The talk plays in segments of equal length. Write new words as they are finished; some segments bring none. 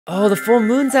Oh, the full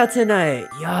moon's out tonight.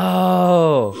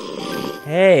 Yo.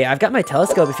 Hey, I've got my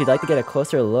telescope if you'd like to get a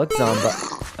closer look,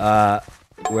 ZomBob.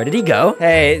 Where did he go?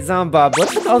 Hey, ZomBob,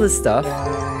 what's with all this stuff?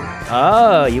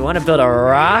 Oh, you want to build a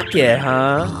rocket,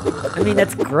 huh? I mean,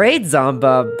 that's great,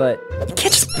 ZomBob, but you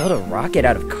can't just build a rocket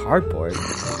out of cardboard.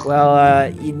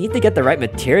 Well, you need to get the right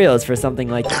materials for something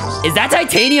like that. Is that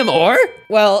titanium ore?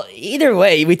 Well, either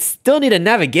way, we'd still need a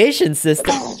navigation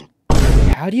system.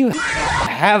 How do you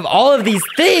have all of these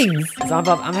things?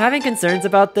 ZomBob, I'm having concerns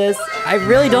about this. I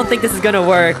really don't think this is gonna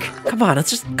work. Come on, let's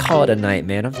just call it a night,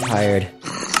 man. I'm tired.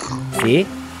 See?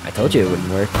 I told you it wouldn't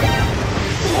work.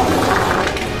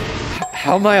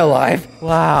 How am I alive?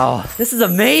 Wow, this is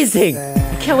amazing.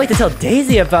 I can't wait to tell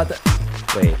Daisy about the...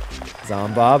 Wait,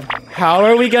 ZomBob, how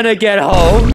are we gonna get home?